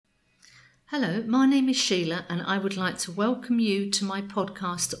Hello, my name is Sheila and I would like to welcome you to my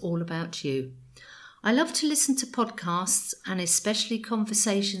podcast All About You. I love to listen to podcasts and especially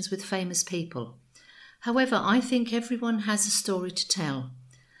conversations with famous people. However, I think everyone has a story to tell.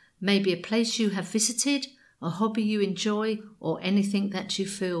 Maybe a place you have visited, a hobby you enjoy, or anything that you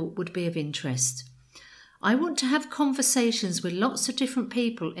feel would be of interest. I want to have conversations with lots of different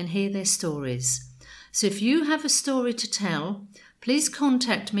people and hear their stories. So if you have a story to tell, please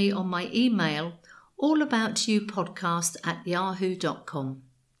contact me on my email, allaboutyoupodcast@yahoo.com.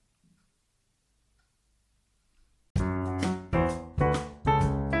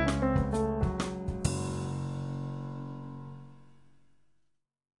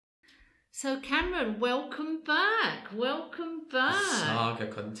 So Cameron, welcome back. Welcome back. The saga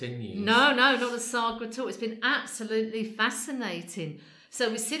continues. No, not a saga at all. It's been absolutely fascinating. So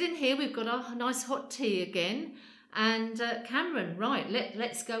we're sitting here, we've got our nice hot tea again. And Cameron, right,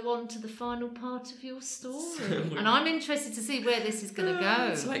 let's go on to the final part of your story. And I'm interested to see where this is going to go.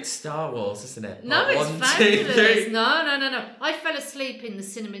 It's like Star Wars, isn't it? No, like it's 1, fabulous. 2, 3. No. I fell asleep in the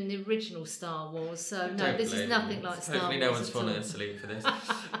cinema in the original Star Wars, so no, Don't this is blame nothing me. like Star Wars. Hopefully no one's at all. fallen asleep for this.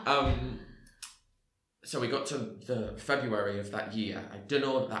 So we got to the February of that year. I'd done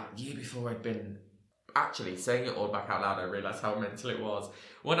all that year before. I'd been actually saying it all back out loud. I realised how mental it was.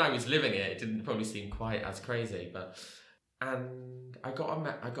 When I was living it didn't probably seem quite as crazy, and I got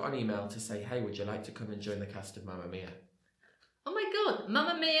an email to say, hey, would you like to come and join the cast of Mamma Mia? Oh my God,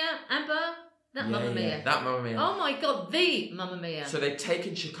 Mamma Mia, ABBA, Mamma Mia. That Mamma Mia. Oh my God, the Mamma Mia. So they'd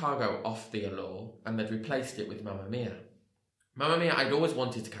taken Chicago off the Allure and they'd replaced it with Mamma Mia. Mamma Mia, I'd always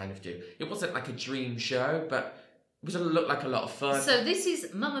wanted to kind of do. It wasn't like a dream show, but it looked like a lot of fun. So this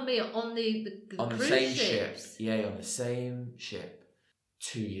is Mamma Mia on the cruise same ships. ship. Yeah, on the same ship.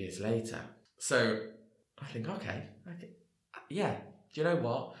 2 years later. So I think, okay. Yeah, do you know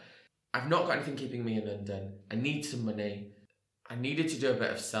what? I've not got anything keeping me in London. I need some money. I needed to do a bit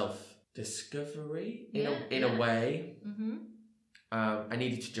of self-discovery in a way. Mm-hmm. I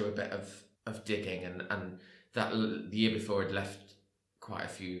needed to do a bit of digging, and that the year before I'd left quite a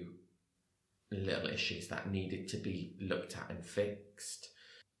few little issues that needed to be looked at and fixed.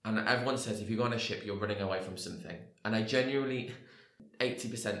 And everyone says if you go on a ship, you're running away from something. And I genuinely,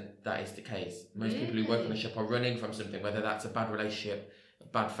 80% that is the case. Most people who work on a ship are running from something, whether that's a bad relationship, a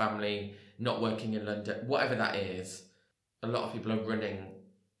bad family, not working in London, whatever that is. A lot of people are running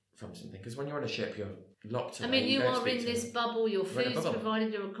from something because when you're on a ship, you're locked away. I mean, you are in this bubble, your food's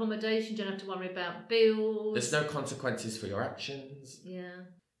provided, your accommodation, you don't have to worry about bills. There's no consequences for your actions. Yeah.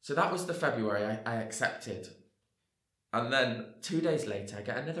 So that was the February I accepted. And then 2 days later, I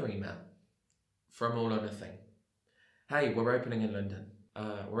get another email from All or Nothing. Hey, we're opening in London.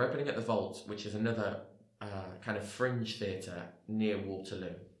 We're opening at the Vault, which is another kind of fringe theatre near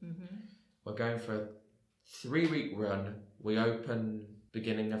Waterloo. Mm-hmm. We're going for a 3-week run. We open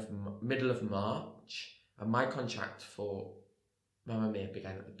middle of March, and my contract for Mamma Mia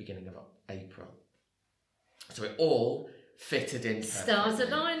began at the beginning of April. So it all fitted in perfectly. Stars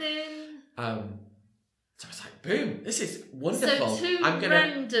aligning. So I was like, boom, this is wonderful. So two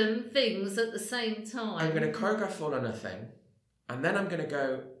random things at the same time. I'm going to choreograph All or Nothing, and then I'm going to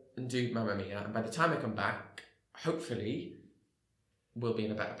go and do Mamma Mia, and by the time I come back, hopefully, we'll be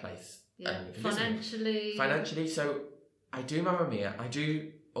in a better place. Yeah, financially. So I do Mamma Mia, I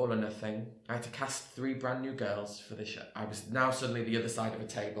do All or Nothing. I had to cast 3 brand new girls for the show. I was now suddenly the other side of a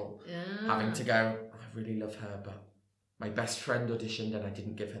table, having to go, I really love her, but my best friend auditioned and I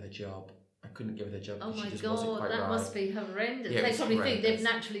didn't give her the job. I couldn't give her the job. Oh my she just wasn't God, quite that right. must be horrendous. Yeah, they probably think they've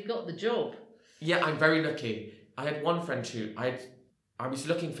naturally got the job. Yeah, I'm very lucky. I had one friend who I was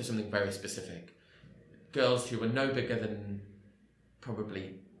looking for something very specific. Girls who were no bigger than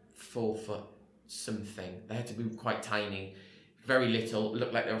probably 4 foot something. They had to be quite tiny, very little,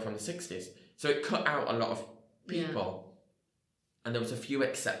 looked like they were from the 60s. So it cut out a lot of people. Yeah. And there was a few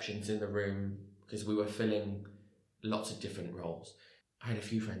exceptions in the room because we were filling lots of different roles. I had a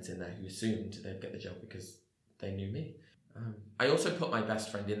few friends in there who assumed they'd get the job because they knew me. I also put my best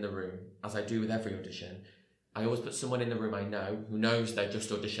friend in the room, as I do with every audition. I always put someone in the room I know who knows they're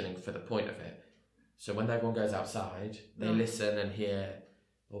just auditioning for the point of it. So when everyone goes outside, they listen and hear,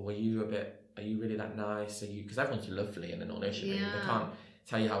 well, are you really that nice? Because everyone's lovely in an audition. Yeah. They can't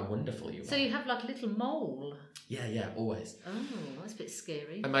tell you how wonderful you are. So you have like a little mole? Yeah, always. Oh, that's a bit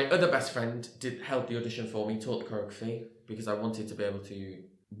scary. And my other best friend held the audition for me, taught the choreography, because I wanted to be able to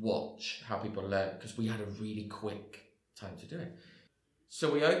watch how people learn, because we had a really quick time to do it. So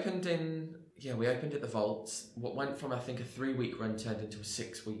we opened at the Vault. What went from, I think, a 3-week run turned into a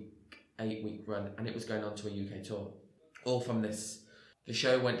 6-week, 8-week run, and it was going on to a UK tour. All from this The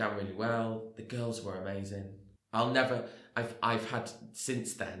show went down really well. The girls were amazing. I've had,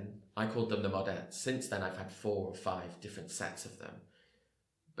 since then, I called them the Modettes. Since then, I've had 4 or 5 different sets of them.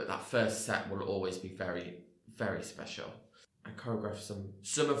 But that first set will always be very, very special. I choreographed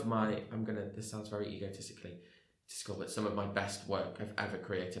some of my, this sounds very egotistically, but some of my best work I've ever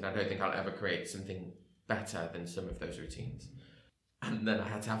created. I don't think I'll ever create something better than some of those routines. And then I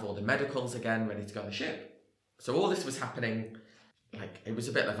had to have all the medicals again ready to go on the ship. So all this was happening, like, it was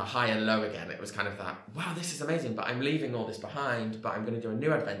a bit like a high and low again. It was kind of that, wow, this is amazing, but I'm leaving all this behind, but I'm going to do a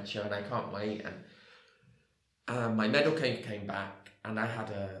new adventure and I can't wait. And my medical came back and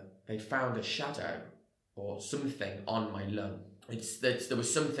they found a shadow or something on my lung. There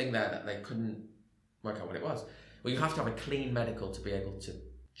was something there that they couldn't work out what it was. Well, you have to have a clean medical to be able to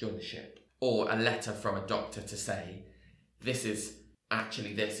join the ship, or a letter from a doctor to say, this is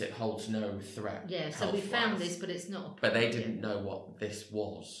actually this, it holds no threat. Yeah, so we found this, but it's not a problem. But they didn't know what this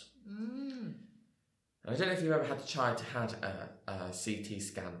was. I don't know if you ever had to try to have a CT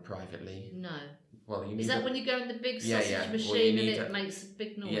scan privately. No. Well, you need is that when you go in the big sausage machine and it makes a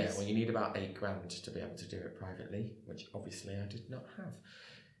big noise? Yeah, well, you need about $8,000 to be able to do it privately, which obviously I did not have.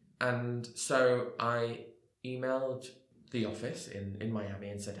 And so I emailed the office in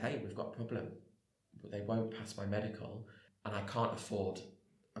Miami and said, hey, we've got a problem. They won't pass my medical and I can't afford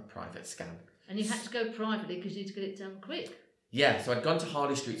a private scan. And you had to go privately because you need to get it done quick. Yeah, so I'd gone to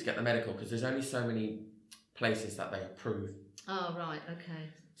Harley Street to get the medical because there's only so many places that they approve. Oh, right, okay.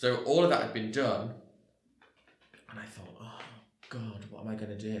 So all of that had been done and I thought, oh God, what am I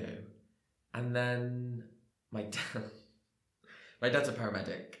going to do? And then my dad's a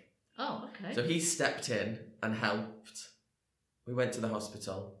paramedic. Oh, okay. So he stepped in and helped. We went to the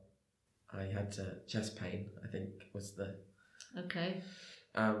hospital. I had chest pain, I think was the... Okay.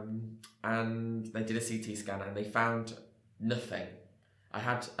 And they did a CT scan and they found nothing. I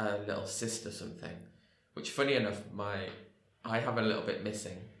had a little cyst or something, which funny enough, I have a little bit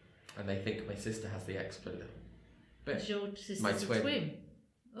missing and they think my sister has the extra little bit. Is your sister's my a twin?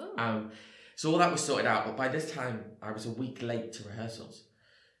 Oh. So all that was sorted out, but by this time I was a week late to rehearsals.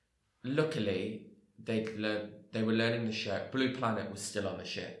 Luckily, they were learning the show. Blue Planet was still on the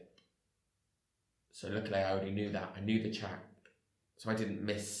ship. So luckily I already knew that. I knew the track. So I didn't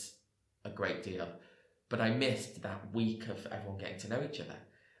miss a great deal. But I missed that week of everyone getting to know each other.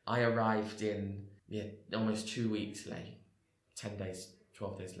 I arrived in almost 2 weeks late. 10 days,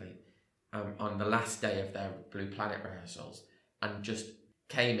 12 days late. On the last day of their Blue Planet rehearsals. And just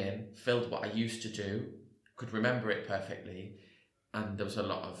came in, filled what I used to do, could remember it perfectly. And there was a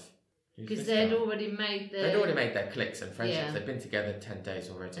lot of... Because they'd already made their cliques and friendships. Yeah. They'd been together 10 days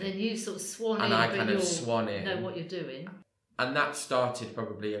already. And then you sort of swan in. And I kind of swan in. Know what you're doing. And that started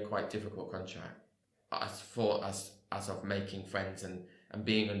probably a quite difficult contract. As of making friends and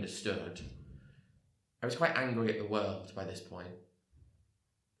being understood. I was quite angry at the world by this point.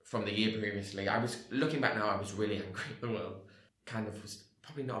 From the year previously. Looking back now, I was really angry at the world. Kind of was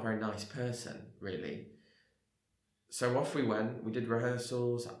probably not a very nice person, really. So off we went. We did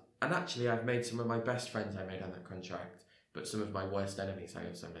rehearsals. And actually, I've made some of my best friends I made on that contract, but some of my worst enemies I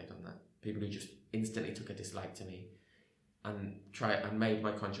also made on that. People who just instantly took a dislike to me and made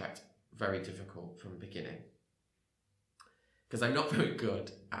my contract very difficult from the beginning. Because I'm not very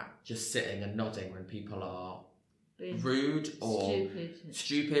good at just sitting and nodding when people are rude or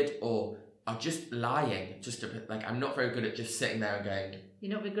stupid or are just lying. I'm not very good at just sitting there and going...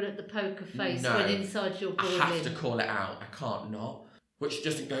 You're not very good at the poker face when inside your boardroom. I have to call it out. I can't not. Which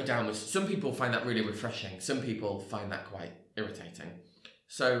doesn't go down with... Some people find that really refreshing. Some people find that quite irritating.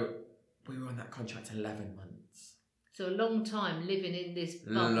 So we were on that contract 11 months. So a long time living in this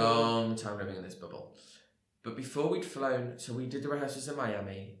bubble. Long time living in this bubble. But before we'd flown... So we did the rehearsals in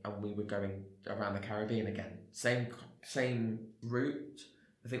Miami and we were going around the Caribbean again. Same route.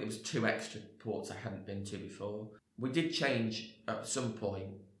 I think there was 2 extra ports I hadn't been to before. We did change at some point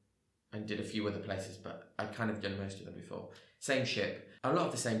and did a few other places, but I'd kind of done most of them before. Same ship. A lot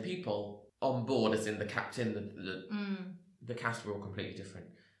of the same people on board, as in the captain, the cast were all completely different.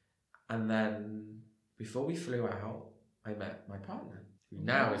 And then before we flew out, I met my partner, who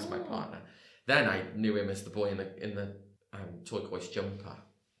now is my partner. Then I knew him as the boy in the turquoise jumper.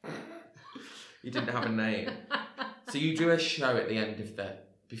 He didn't have a name. So you do a show at the end of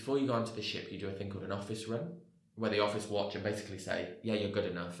before you go onto the ship, you do a thing called an office run, where the office watch and basically say, yeah, you're good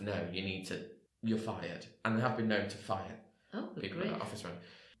enough. No, you're fired. And they have been known to fire people at office run.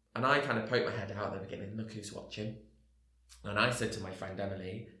 And I kind of poked my head out at the beginning, look who's watching. And I said to my friend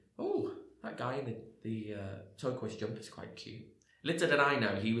Emily, oh, that guy in the turquoise jumper is quite cute. Little did I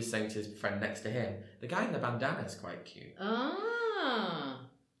know, he was saying to his friend next to him, the guy in the bandana is quite cute. Oh. Ah.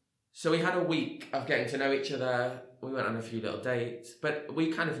 So we had a week of getting to know each other. We went on a few little dates, but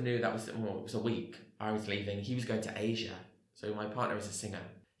we kind of knew that it was a week. I was leaving. He was going to Asia. So my partner is a singer.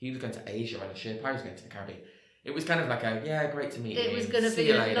 He was going to Asia on a ship. I was going to the Caribbean. It was kind of like great to meet you. It was going to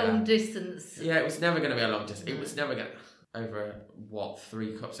be a long distance. Yeah, it was never going to be a long distance. It was never going to... Over,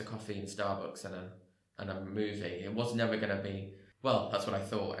 3 cups of coffee in Starbucks and a movie. It was never going to be... Well, that's what I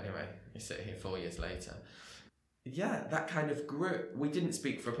thought anyway. You sit here 4 years later. Yeah, that kind of grew. We didn't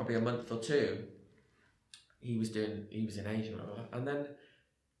speak for probably a month or two. He was in Asia, and then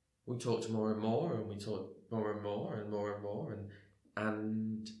we talked more and more, and we talked more and more and more and more,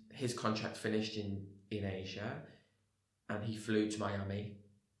 and his contract finished in Asia, and he flew to Miami,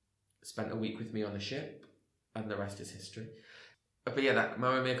 spent a week with me on the ship, and the rest is history. But yeah, that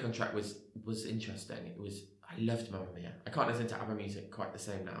Mamma Mia contract was interesting. I loved Mamma Mia. I can't listen to ABBA music quite the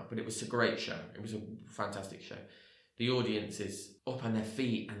same now, but it was a great show. It was a fantastic show. The audience is up on their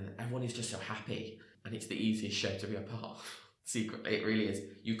feet, and everyone is just so happy. And it's the easiest show to be a part of. Secretly, it really is.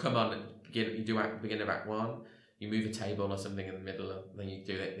 You come on and begin of Act 1, you move a table or something in the middle, then you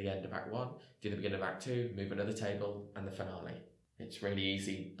do it at the end of Act 1, do the beginning of Act 2, move another table, and the finale. It's really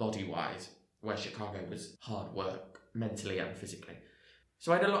easy body-wise, where Chicago was hard work, mentally and physically.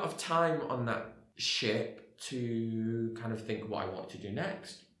 So I had a lot of time on that ship to kind of think what I wanted to do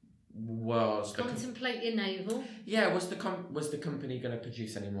next. Contemplate your navel. Yeah, was the company going to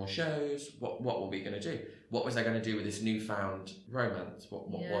produce any more shows? What were we going to do? What was I going to do with this newfound romance? What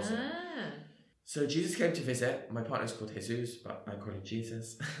was it? So Jesus came to visit. My partner's called Jesus, but I call him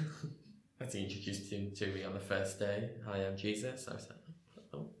Jesus. As he introduced him to me on the first day. Hi, I'm Jesus. I was like,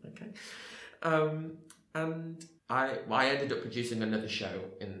 oh, okay. And I ended up producing another show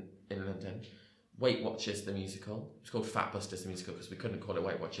in London. Weight Watchers the musical. It's called Fat Busters the musical because we couldn't call it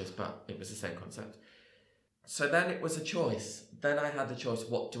Weight Watchers, but it was the same concept. So then it was a choice. Then I had the choice,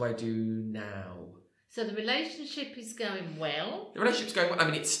 what do I do now? So the relationship is going well? The relationship's going well. I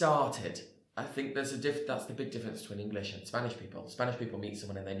mean, it started. I think that's the big difference between English and Spanish people. Spanish people meet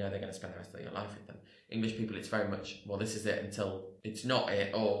someone and they know they're going to spend the rest of their life with them. English people, it's very much, well, this is it until it's not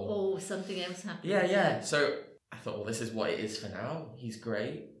it, or something else happens. Yeah. So I thought, well, this is what it is for now. He's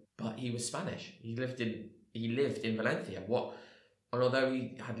great. But he was Spanish. He lived in Valencia. And although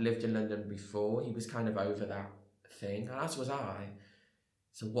he had lived in London before, he was kind of over that thing, and as was I.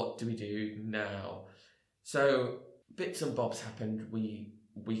 So what do we do now? So bits and bobs happened. We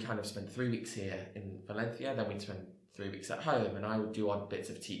kind of spent 3 weeks here in Valencia, then we'd spend 3 weeks at home, and I would do odd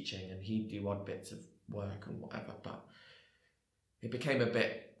bits of teaching, and he'd do odd bits of work and whatever. But it became a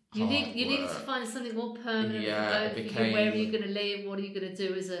bit. You needed to find something more permanent. Yeah, it became. Where are you going to live? What are you going to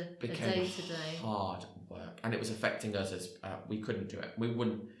do as a day-to-day? Hard work, and it was affecting us as we couldn't do it. We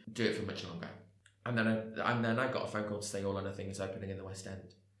wouldn't do it for much longer. And then I got a phone call to say All or Nothing is opening in the West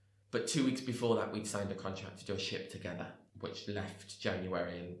End. But 2 weeks before that, we'd signed a contract to do a ship together, which left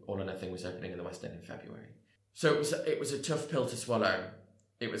January, and All or Nothing was opening in the West End in February. So it was a tough pill to swallow.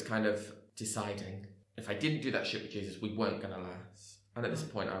 It was kind of deciding if I didn't do that ship with Jesus, we weren't going to last. And at this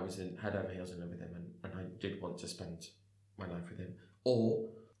point, I was head over heels in love with him, and I did want to spend my life with him. Or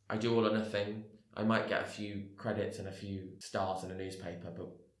I do All or Nothing. I might get a few credits and a few stars in a newspaper, but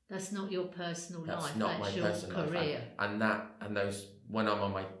that's not your personal life. That's not my personal career. Life. And those, when I'm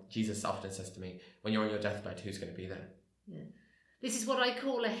on my, Jesus often says to me, when you're on your deathbed, who's going to be there? Yeah. This is what I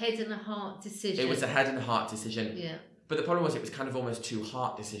call a head and a heart decision. It was a head and a heart decision. Yeah. But the problem was it was kind of almost 2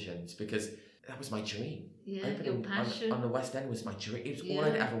 heart decisions because that was my dream. Yeah, your passion. On the West End was my dream. It was all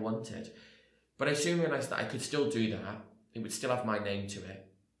I'd ever wanted. But I soon realised that I could still do that. It would still have my name to it.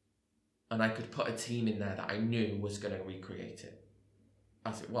 And I could put a team in there that I knew was going to recreate it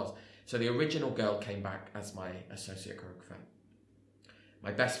as it was. So the original girl came back as my associate choreographer.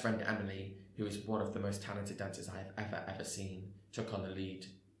 My best friend Emily, who is one of the most talented dancers I have ever seen, took on the lead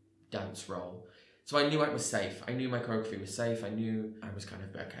dance role. So I knew I was safe. I knew my choreography was safe. I knew I was kind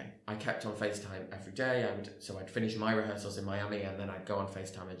of okay. I kept on FaceTime every day. I'd finish my rehearsals in Miami and then I'd go on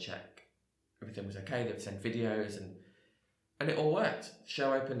FaceTime and check everything was okay. They'd send videos and it all worked. The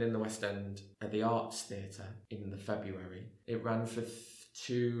show opened in the West End at the Arts Theatre in the February. It ran for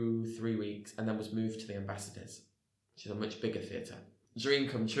 2-3 weeks and then was moved to the Ambassadors, which is a much bigger theatre. Dream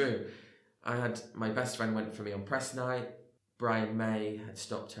come true. My best friend went for me on press night. Brian May had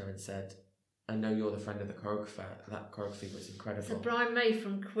stopped her and said, I know you're the friend of the choreographer. That choreography was incredible. So Brian May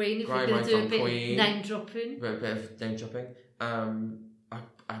from Queen, if you're going to do a bit of name dropping. A bit of name dropping.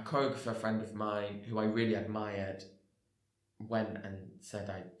 A choreographer friend of mine who I really admired went and said,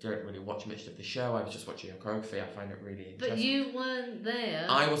 I don't really watch much of the show. I was just watching your choreography. I find it really interesting. But you weren't there.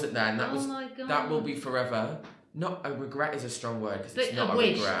 I wasn't there, and my God. that will be forever not a regret is a strong word because But it's not a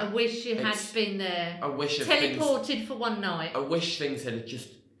wish. regret. A wish you had It's been there. A wish of teleported for one night. I wish things had just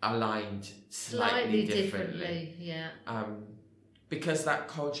aligned slightly differently. Yeah. Because that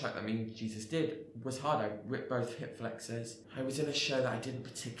contract that me and Jesus did was hard. I ripped both hip flexors. I was in a show that I didn't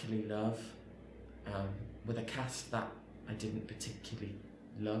particularly love, with a cast that I didn't particularly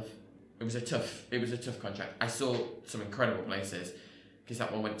love. It was a tough contract. I saw some incredible places, because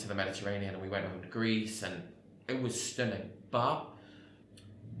that one went to the Mediterranean and we went home to Greece, and it was stunning. But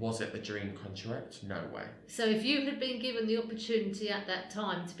was it the dream contract? No way. So if you had been given the opportunity at that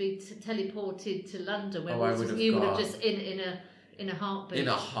time to be teleported to London, you would have just in a heartbeat. In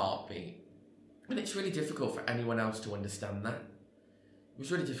a heartbeat. And it's really difficult for anyone else to understand that. It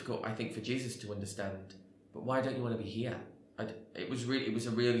was really difficult, I think, for Jesus to understand. But why don't you want to be here? It was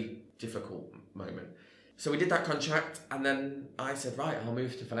a really difficult moment. So we did that contract, and then I said, right, I'll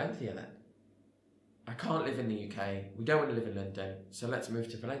move to Valencia then. I can't live in the UK. We don't want to live in London, so let's move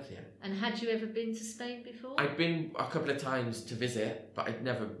to Valencia. And had you ever been to Spain before? I'd been a couple of times to visit, but I'd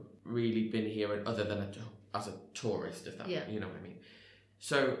never really been here other than as a tourist, if that, you know what I mean.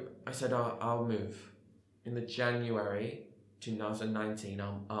 So I said, I'll move. In the January 2019,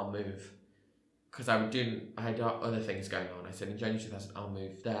 I'll move. Because I had other things going on. I said, in January 2000, I'll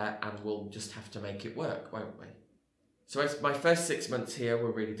move there, and we'll just have to make it work, won't we? So my first 6 months here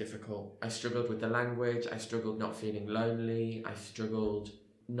were really difficult. I struggled with the language. I struggled not feeling lonely. I struggled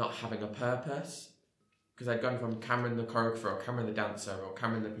not having a purpose. Because I'd gone from Cameron the choreographer, or Cameron the dancer, or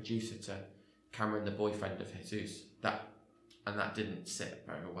Cameron the producer, to Cameron the boyfriend of Jesus. And that didn't sit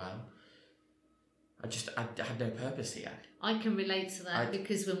very well. I had no purpose here. I can relate to that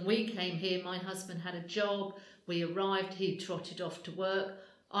because when we came here, my husband had a job. We arrived, he trotted off to work.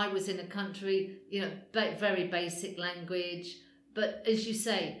 I was in a country, very basic language. But as you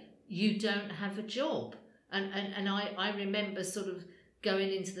say, you don't have a job. And I remember sort of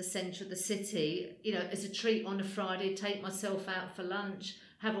going into the centre of the city, as a treat on a Friday, take myself out for lunch,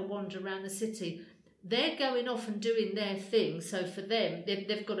 have a wander around the city. They're going off and doing their thing, so for them,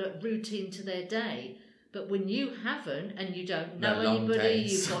 they've got a routine to their day. But when you haven't, and you don't know anybody,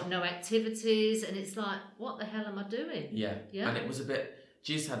 you've got no activities, and it's like, what the hell am I doing? Yeah. And it was a bit...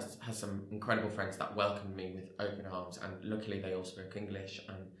 Jesus has some incredible friends that welcomed me with open arms, and luckily they all spoke English,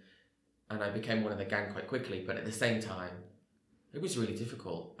 and I became one of the gang quite quickly. But at the same time, it was really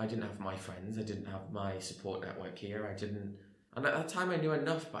difficult. I didn't have my friends, I didn't have my support network here, and at that time I knew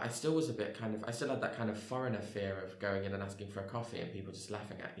enough, but I still was a bit I still had that kind of foreigner fear of going in and asking for a coffee and people just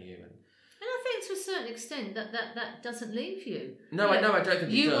laughing at you. And I think to a certain extent that doesn't leave you. No, I don't think it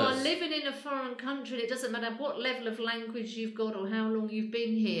does. You are living in a foreign country, and it doesn't matter what level of language you've got or how long you've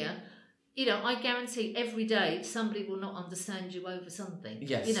been here. I guarantee every day somebody will not understand you over something.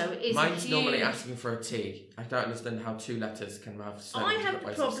 Yes. It's mine's normally asking for a tea. I don't understand how two letters can have so many different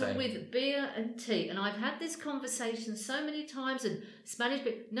ways of saying. I have a problem with beer and tea, and I've had this conversation so many times. And Spanish,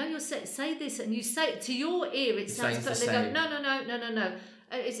 but no, say this, and you say it to your ear. It sounds, but they go, no.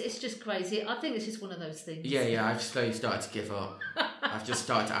 It's just crazy. I think it's just one of those things. Yeah. I've slowly started to give up. I've just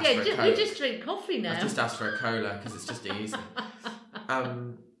started to ask for a cola. We just drink coffee now. I've just asked for a cola because it's just easy.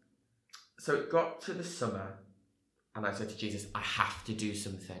 So it got to the summer, and I said to Jesus, I have to do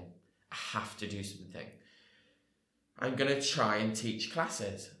something. I'm going to try and teach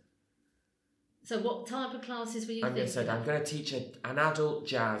classes. So what type of classes were you thinking? I said, I'm going to teach an adult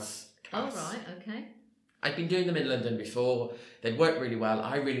jazz class. Oh, right, okay. I'd been doing them in London before. They'd worked really well.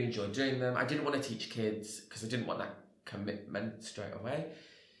 I really enjoyed doing them. I didn't want to teach kids because I didn't want that commitment straight away.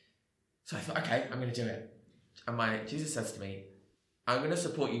 So I thought, okay, I'm going to do it. And Jesus says to me, I'm going to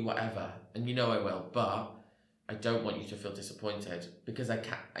support you whatever, and I will, but I don't want you to feel disappointed because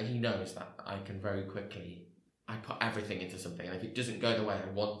he knows that I can very quickly, I put everything into something, and if it doesn't go the way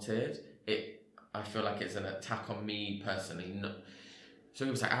I wanted, I feel like it's an attack on me personally. No. So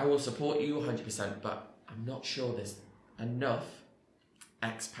he was like, I will support you 100%, but I'm not sure there's enough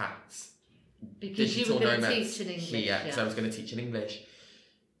expats. Because you were going to teach in English. Here, so I was going to teach in English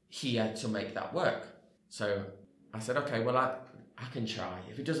here to make that work. So I said, okay, well, I can try.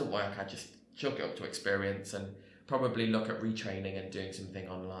 If it doesn't work, I just chalk it up to experience and probably look at retraining and doing something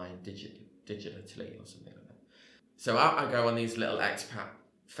online digitally or something like that. So I go on these little expat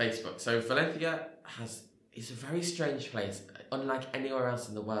Facebook. So Valencia is a very strange place, unlike anywhere else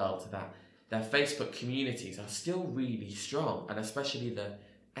in the world, that their Facebook communities are still really strong, and especially the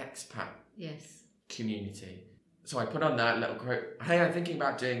expat community. So I put on that little quote, hey, I'm thinking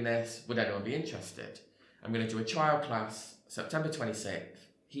about doing this. Would anyone be interested? I'm going to do a trial class September 26th.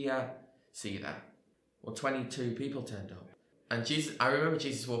 Here, see you there. Well, 22 people turned up. And I remember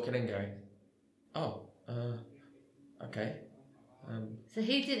Jesus walking in going, okay. So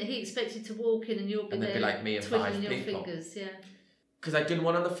he expected to walk in and you'll be And there there'd be like me and twiddling 5 your people. fingers, yeah. Because I did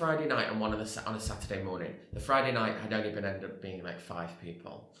one on the Friday night and one on a Saturday morning. The Friday night had only been ended up being like 5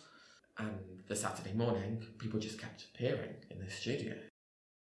 people. And the Saturday morning, people just kept appearing in the studio.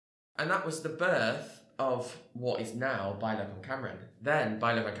 And that was the birth of what is now By Love and Cameron. Then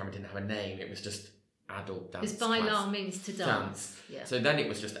By Love and Cameron didn't have a name, it was just adult dance Because bailar means to dance. Yeah. So then it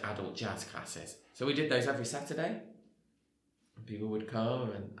was just adult jazz classes. So we did those every Saturday. And people would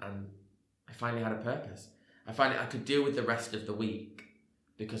come and I finally had a purpose. I finally I could deal with the rest of the week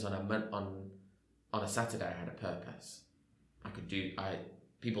because on a Saturday I had a purpose.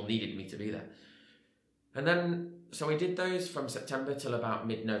 People needed me to be there. And then so we did those from September till about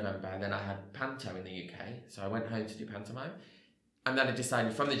mid-November, and then I had Panto in the UK, so I went home to do pantomime. And then I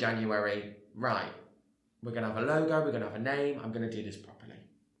decided from the January, right, we're going to have a logo, we're going to have a name, I'm going to do this properly.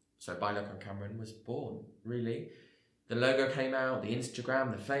 So By Love and Cameron was born, really. The logo came out, the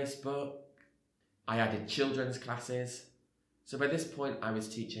Instagram, the Facebook. I added children's classes. So by this point, I was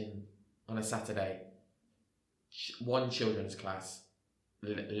teaching on a Saturday, one children's class,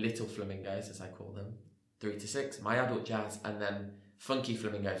 Little Flamingos, as I call them, 3 to 6, my adult jazz, and then Funky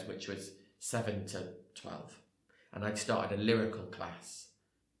Flamingos, which was 7 to 12. And I'd started a lyrical class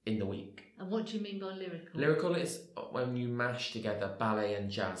in the week. And what do you mean by lyrical? Lyrical is when you mash together ballet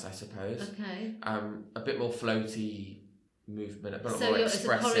and jazz, I suppose. Okay. A bit more floaty movement, a bit so more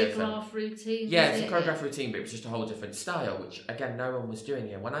expressive. It's a choreographed routine? Yeah, it's a choreographed routine, but it was just a whole different style, which, again, no one was doing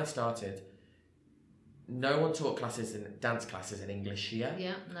here. When I started, no one taught dance classes in English here.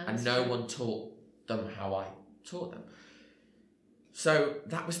 Yeah, and no one taught them how I taught them. So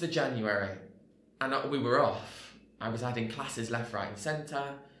that was the January, and we were off. I was adding classes left, right and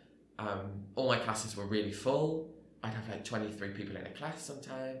centre. All my classes were really full. I'd have like 23 people in a class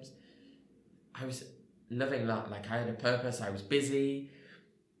sometimes. I was loving that. Like, I had a purpose, I was busy,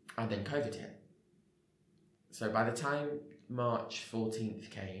 and then COVID hit. So by the time March 14th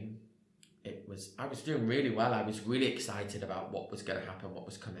came, I was doing really well. I was really excited about what was going to happen, what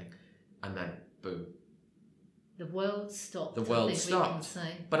was coming, and then boom. The world stopped. The world stopped.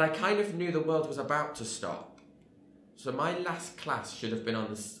 But I kind of knew the world was about to stop. So my last class should have been on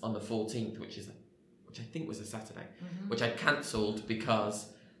the 14th, which I think was a Saturday, which I cancelled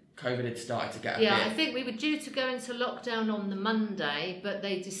because COVID had started to get a bit. I think we were due to go into lockdown on the Monday, but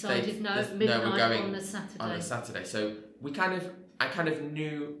they decided midnight we're going on the Saturday. On a Saturday. So I kind of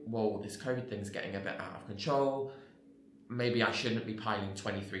knew, well, this COVID thing's getting a bit out of control. Maybe I shouldn't be piling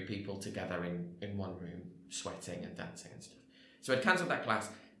 23 people together in one room, sweating and dancing and stuff. So I'd cancelled that class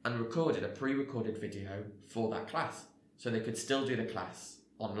and recorded a pre-recorded video for that class, so they could still do the class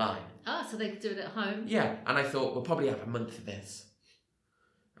online. So they could do it at home? Yeah, and I thought, we'll probably have a month of this,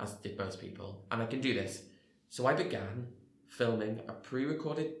 as did most people, and I can do this. So I began filming a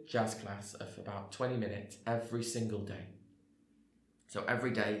pre-recorded jazz class of about 20 minutes every single day. So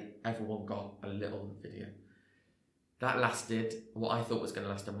every day, everyone got a little video. That lasted, what I thought was going to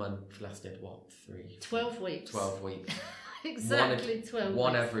last a month, lasted, 12 weeks. 12 weeks. Exactly 12 weeks.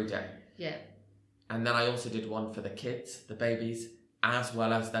 One every day. Yeah. And then I also did one for the kids, the babies, as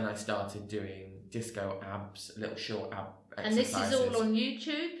well as then I started doing disco abs, little short ab exercises. And this is all on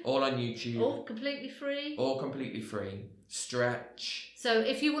YouTube? All on YouTube. All completely free? All completely free. Stretch. So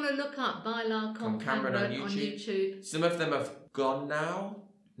if you want to look up Bailar con Cameron on YouTube. Some of them have gone now.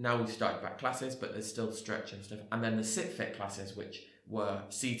 Now we've started back classes, but there's still stretch and stuff. And then the sit fit classes, which were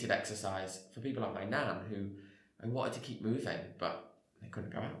seated exercise for people like my nan who wanted to keep moving, but they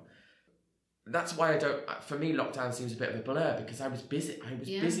couldn't go out. That's why for me, lockdown seems a bit of a blur, because I was busy. I was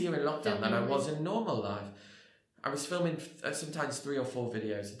busier in lockdown than I was in normal life. I was filming sometimes 3 or 4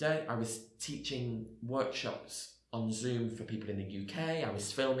 videos a day. I was teaching workshops on Zoom for people in the UK. I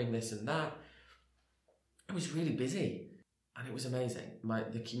was filming this and that. I was really busy. And it was amazing.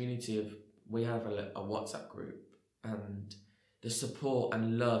 The community we have a WhatsApp group, and the support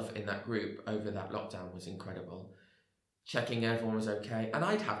and love in that group over that lockdown was incredible. Checking everyone was okay. And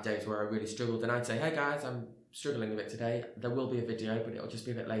I'd have days where I really struggled, and I'd say, hey guys, I'm struggling a bit today. There will be a video, but it'll just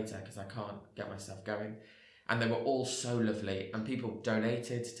be a bit later because I can't get myself going. And they were all so lovely, and people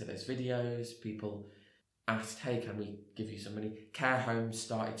donated to those videos. People asked, hey, can we give you some money? Care homes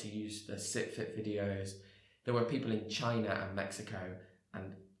started to use the Sit Fit videos. There were people in China and Mexico,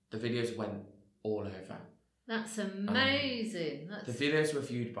 and the videos went all over. That's amazing. The videos were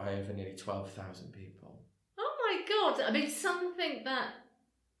viewed by over nearly 12,000 people. Oh my God. I mean, something that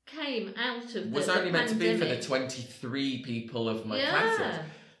came out of was only meant to be for the 23 people of my classes.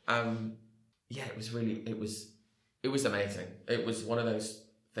 Yeah, it was amazing. It was one of those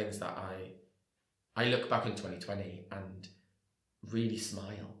things that I look back on 2020 and really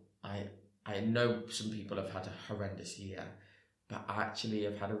smile. I know some people have had a horrendous year, but I actually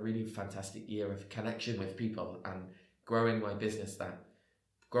have had a really fantastic year of connection with people and growing my business,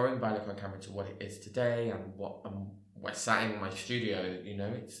 growing Biological on Camera to what it is today, and what we're sat in my studio, you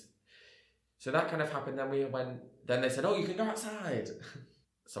know. So that kind of happened. Then they said, oh, you can go outside.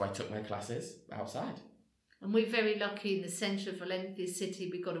 So I took my classes outside. And we're very lucky in the centre of Valencia City.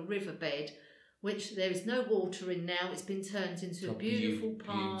 We've got a riverbed, which there is no water in now. It's been turned into a beautiful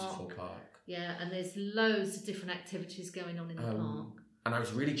park. Beautiful park. Yeah, and there's loads of different activities going on in the park. And I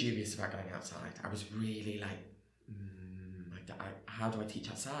was really dubious about going outside. I was really like, how do I teach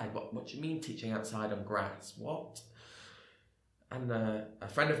outside? What do you mean teaching outside on grass? What? And a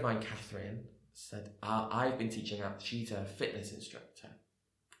friend of mine, Catherine, said, I've been teaching out. She's a fitness instructor.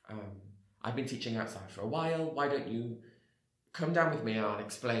 I've been teaching outside for a while. Why don't you come down with me and I'll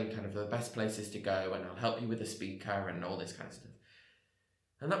explain kind of the best places to go, and I'll help you with the speaker and all this kind of stuff.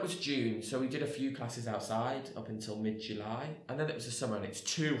 And that was June, so we did a few classes outside up until mid-July, and then it was the summer and it's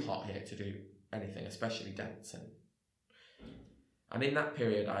too hot here to do anything, especially dance. And in that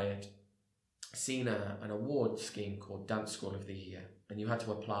period I had seen an award scheme called Dance School of the Year, and you had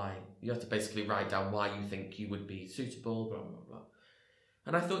to apply. You had to basically write down why you think you would be suitable, blah, blah, blah.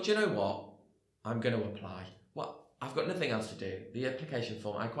 And I thought, you know what? I'm going to apply. Well, I've got nothing else to do. The application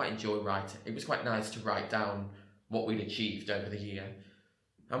form, I quite enjoy writing. It was quite nice to write down what we'd achieved over the year.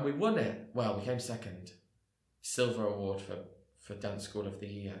 And we won it. Well, we came second. Silver award for Dance School of the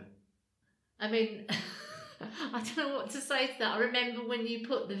Year. I mean, I don't know what to say to that. I remember when you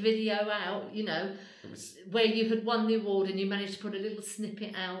put the video out, you know, where you had won the award and you managed to put a little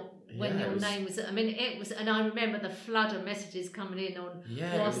snippet out when your name was... I mean, it was... And I remember the flood of messages coming in on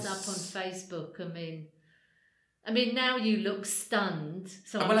WhatsApp, on Facebook. I mean, now you look stunned.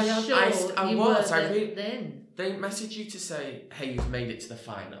 So I'm sure I you was. were then. They message you to say, hey, you've made it to the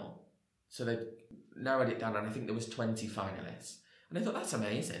final. So they narrowed it down, and I think there was 20 finalists. And I thought, that's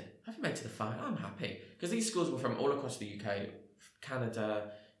amazing. I've made it to the final. I'm happy. Because these schools were from all across the UK,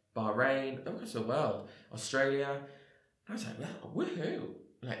 Canada, Bahrain, all across the world, Australia. And I was like, well, woohoo.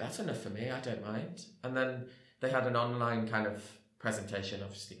 Like, that's enough for me. I don't mind. And then they had an online kind of presentation,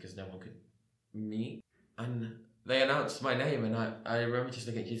 obviously, because no one could meet. And they announced my name, and I remember just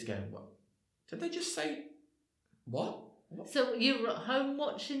looking at you going, what? Did they just say... What? So you were at home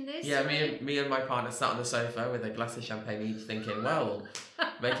watching this? Yeah, me and my partner sat on the sofa with a glass of champagne each, thinking, well,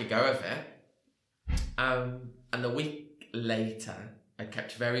 make a go of it. And a week later, I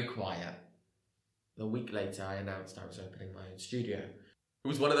kept very quiet. The week later, I announced I was opening my own studio. It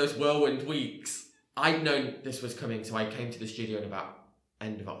was one of those whirlwind weeks. I'd known this was coming, so I came to the studio in about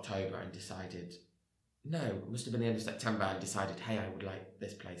end of October and decided, no, it must have been the end of September, and decided, hey, I would like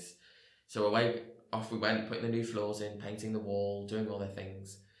this place. So off we went, putting the new floors in, painting the wall, doing all the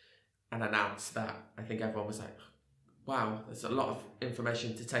things, and announced that. I think everyone was like, wow, there's a lot of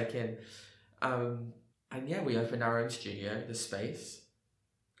information to take in. And yeah, we opened our own studio, The Space,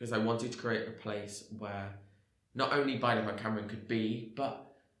 because I wanted to create a place where not only Biological on Camera could be,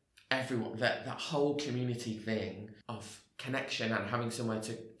 but everyone, that whole community thing of connection and having somewhere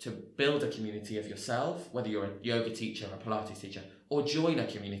to build a community of yourself, whether you're a yoga teacher, a Pilates teacher, or join a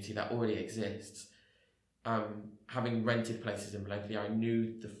community that already exists. Having rented places in Valencia, I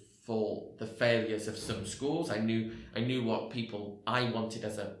knew the failures of some schools. I knew what people I wanted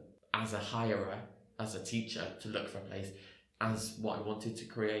as a hirer, as a teacher, to look for a place, as what I wanted to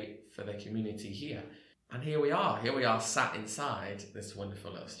create for the community here. And here we are sat inside this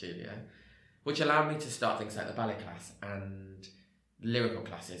wonderful little studio, which allowed me to start things like the ballet class and lyrical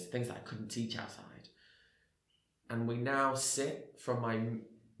classes, things that I couldn't teach outside. And we now sit from my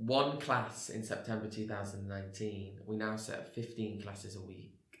one class in September 2019, we now sit at 15 classes a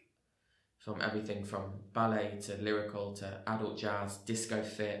week. From everything from ballet to lyrical to adult jazz, disco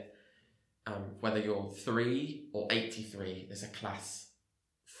fit. Whether you're 3 or 83, there's a class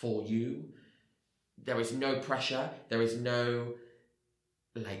for you. There is no pressure. There is no,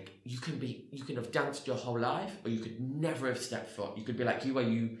 like, you can have danced your whole life, or you could never have stepped foot. You could be like you, where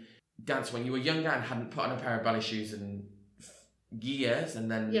you danced when you were younger and hadn't put on a pair of ballet shoes in years,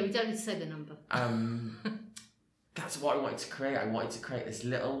 and then... Yeah, we don't need to say the number. That's what I wanted to create. I wanted to create this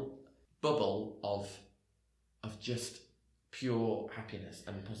little bubble of just pure happiness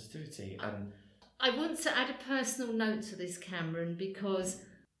and positivity. And I want to add a personal note to this, Cameron, because,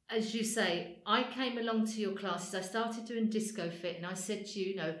 as you say, I came along to your classes. I started doing disco fit, and I said to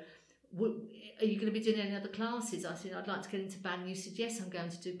you, are you going to be doing any other classes? I said, I'd like to get into ballet. You said, yes, I'm going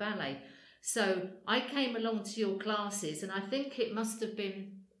to do ballet. So I came along to your classes, and I think it must have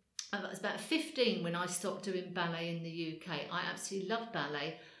been I was about 15 when I stopped doing ballet in the UK. I absolutely loved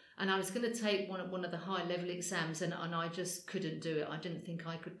ballet, and I was going to take one of the high level exams, and I just couldn't do it. I didn't think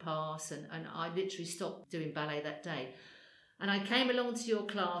I could pass, and I literally stopped doing ballet that day. And I came along to your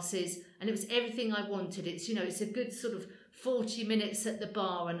classes, and it was everything I wanted. It's, it's a good sort of 40 minutes at the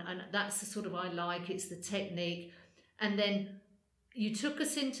bar, and that's the sort of I like. It's the technique. And then you took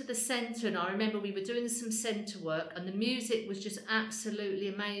us into the centre, and I remember we were doing some centre work, and the music was just absolutely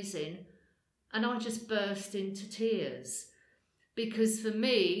amazing. And I just burst into tears, because for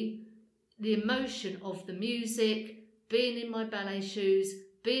me, the emotion of the music, being in my ballet shoes,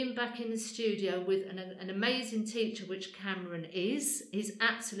 being back in the studio with an amazing teacher, which Cameron is, he's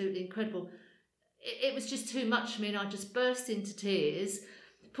absolutely incredible. It was just too much for me, and I just burst into tears,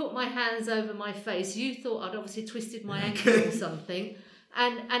 put my hands over my face. You thought I'd obviously twisted my ankle or something.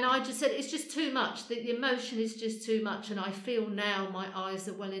 And I just said, it's just too much. The emotion is just too much. And I feel now my eyes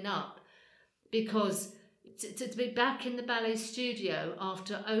are welling up, because to be back in the ballet studio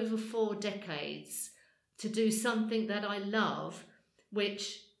after over 4 decades, to do something that I love,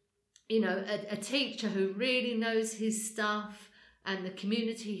 which, a teacher who really knows his stuff, and the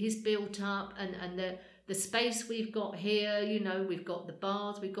community he's built up, and the space we've got here, we've got the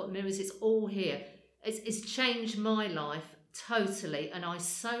bars, we've got mirrors, it's all here. It's changed my life totally, and I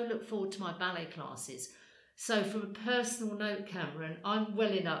so look forward to my ballet classes. So from a personal note, Cameron, I'm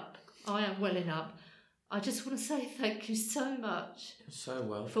welling up. I am welling up. I just want to say thank you so much. So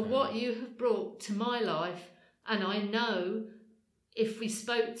welcome. For what you have brought to my life. And I know if we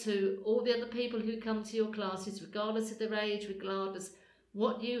spoke to all the other people who come to your classes, regardless of their age, regardless,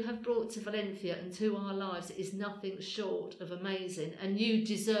 what you have brought to Valencia and to our lives is nothing short of amazing. And you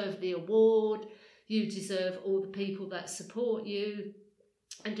deserve the award. You deserve all the people that support you.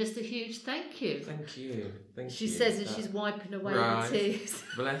 And just a huge thank you. Thank you. She says as she's wiping away the tears.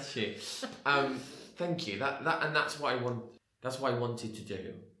 Bless you. Thank you. That's what I want. That's what I wanted to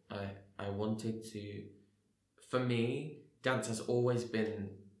do. I wanted to. For me, dance has always been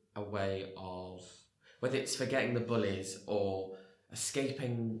a way of, whether it's forgetting the bullies or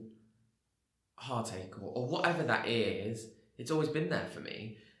escaping heartache or whatever that is, it's always been there for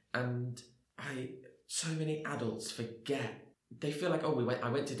me. And so many adults forget. They feel like, I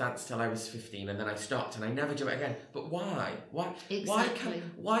went to dance till I was 15 and then I stopped and I never do it again. But why? Exactly.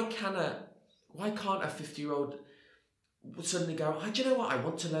 Why can't a 50-year-old suddenly go, do you know what? I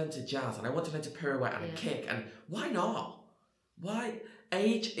want to learn to jazz and I want to learn to pirouette and a kick, and why not? Why?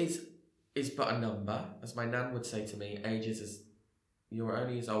 Age is but a number, as my nan would say to me. Age is you're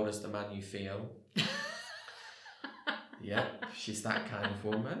only as old as the man you feel. Yeah, she's that kind of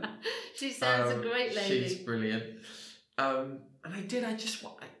woman. She sounds a great lady. She's brilliant. And and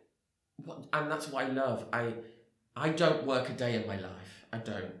that's what I love. I don't work a day in my life. I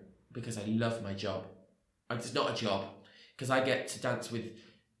don't, because I love my job. It's not a job, because I get to dance with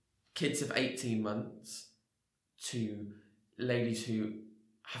kids of 18 months to ladies who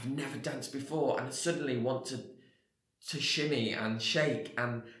have never danced before and suddenly want to shimmy and shake,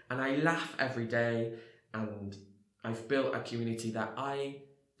 and I laugh every day, and I've built a community that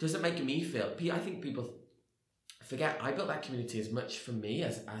doesn't make me feel. I think people forget I built that community as much for me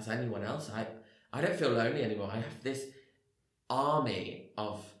as anyone else. I don't feel lonely anymore. I have this army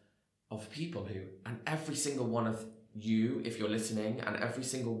of people who, and every single one of you, if you're listening, and every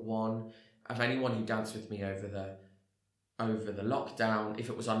single one of anyone who danced with me over the lockdown, if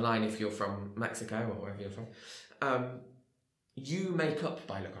it was online, if you're from Mexico or wherever you're from, you make up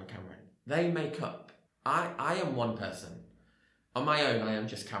by Look on Cameron. They make up. I am one person. On my own, I am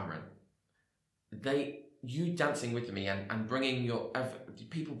just Cameron. You dancing with me and bringing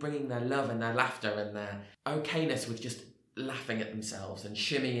people bringing their love and their laughter and their okayness with just laughing at themselves and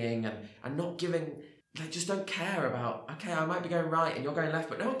shimmying and not giving, just don't care about, okay, I might be going right and you're going left,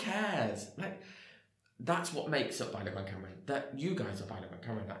 but no one cares. That's what makes up By Look on Cameron. That you guys are By Look on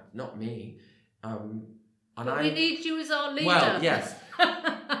Cameron, not me. We need you as our leader. Well, yes.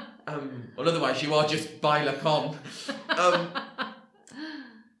 Well, otherwise you are just By Look on.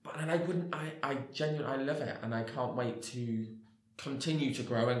 And I genuinely love it, and I can't wait to continue to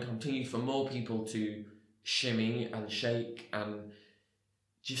grow and continue for more people to shimmy and shake and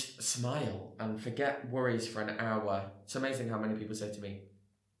just smile and forget worries for an hour. It's amazing how many people say to me,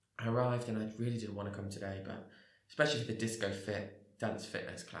 I arrived and I really didn't want to come today, but especially for the Disco Fit dance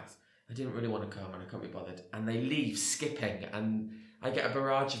fitness class, I didn't really want to come and I couldn't be bothered. And they leave skipping, and I get a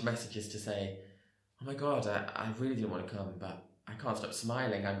barrage of messages to say, oh my God, I really didn't want to come, but I can't stop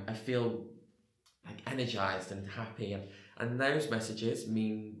smiling. I feel energized and happy, and those messages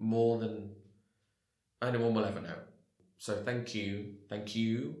mean more than anyone will ever know. So thank you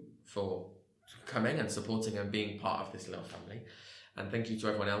for coming and supporting and being part of this little family. And thank you to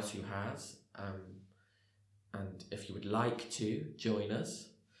everyone else who has. And if you would like to join us,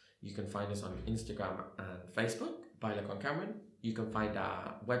 you can find us on Instagram and Facebook, By Look on Cameron. You can find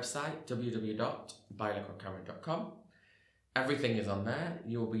our website, www.bylokoncameron.com. Everything is on there.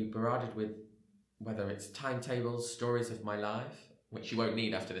 You'll be barraged with whether it's timetables, stories of my life, which you won't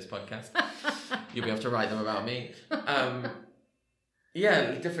need after this podcast. You'll be able to write them about me.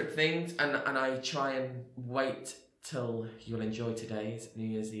 Different things. And I try and wait till you'll enjoy today's New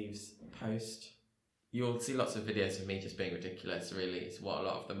Year's Eve's post. You'll see lots of videos of me just being ridiculous, really. It's what a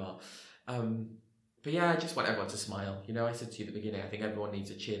lot of them are. But yeah, I just want everyone to smile. You know, I said to you at the beginning, I think everyone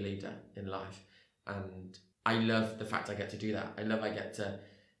needs a cheerleader in life. And I love the fact I get to do that. I get to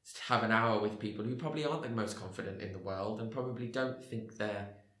have an hour with people who probably aren't the most confident in the world and probably don't think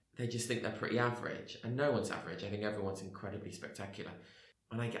they just think they're pretty average. And no one's average. I think everyone's incredibly spectacular.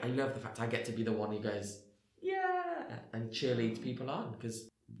 And I love the fact I get to be the one who goes, yeah, and cheerleads people on, because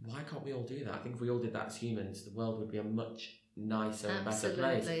why can't we all do that? I think if we all did that as humans, the world would be a much nicer and better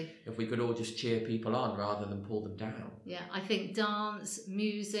place if we could all just cheer people on rather than pull them down. Yeah, I think dance,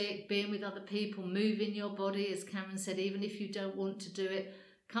 music, being with other people, moving your body, as Cameron said, even if you don't want to do it,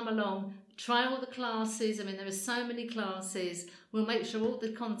 come along, try all the classes. I mean, there are so many classes. We'll make sure all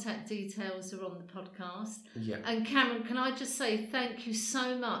the contact details are on the podcast. Yeah. And Cameron, can I just say thank you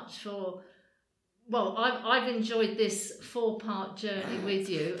so much for... Well, I've enjoyed this 4-part journey with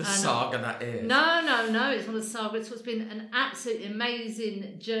you. The saga that is. No, it's not a saga. It's been an absolutely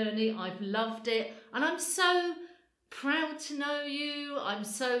amazing journey. I've loved it. And I'm so proud to know you. I'm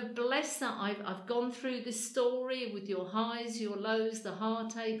so blessed that I've gone through this story with your highs, your lows, the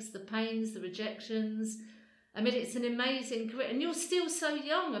heartaches, the pains, the rejections. I mean, it's an amazing career. And you're still so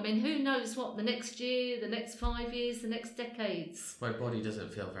young. I mean, who knows what the next year, the next 5 years, the next decades. My body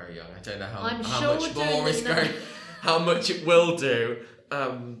doesn't feel very young. I don't know how much how much it will do.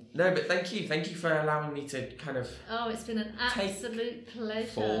 No, but thank you for allowing me to kind of... Oh, it's been an absolute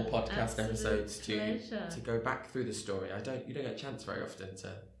pleasure. 4 podcast episodes to go back through the story. You don't get a chance very often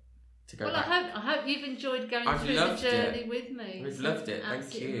to go back. I hope you've enjoyed going through the journey with me. I've loved it.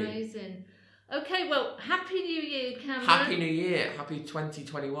 Thank you. Amazing. Okay, well, Happy New Year, Cameron. Happy New Year. Happy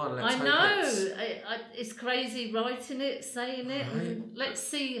 2021. Let's hope it's crazy writing it, saying it. Right. And let's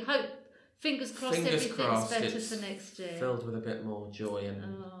see. Fingers crossed everything's better for next year. Filled with a bit more joy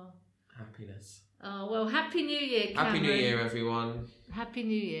and happiness. Oh, well, Happy New Year, Cameron. Happy New Year, everyone. Happy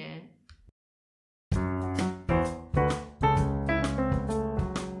New Year.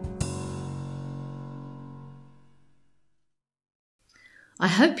 I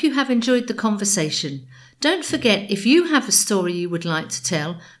hope you have enjoyed the conversation. Don't forget, if you have a story you would like to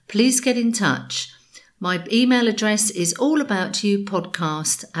tell, please get in touch. My email address is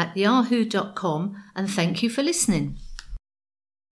allaboutyoupodcast@yahoo.com, and thank you for listening.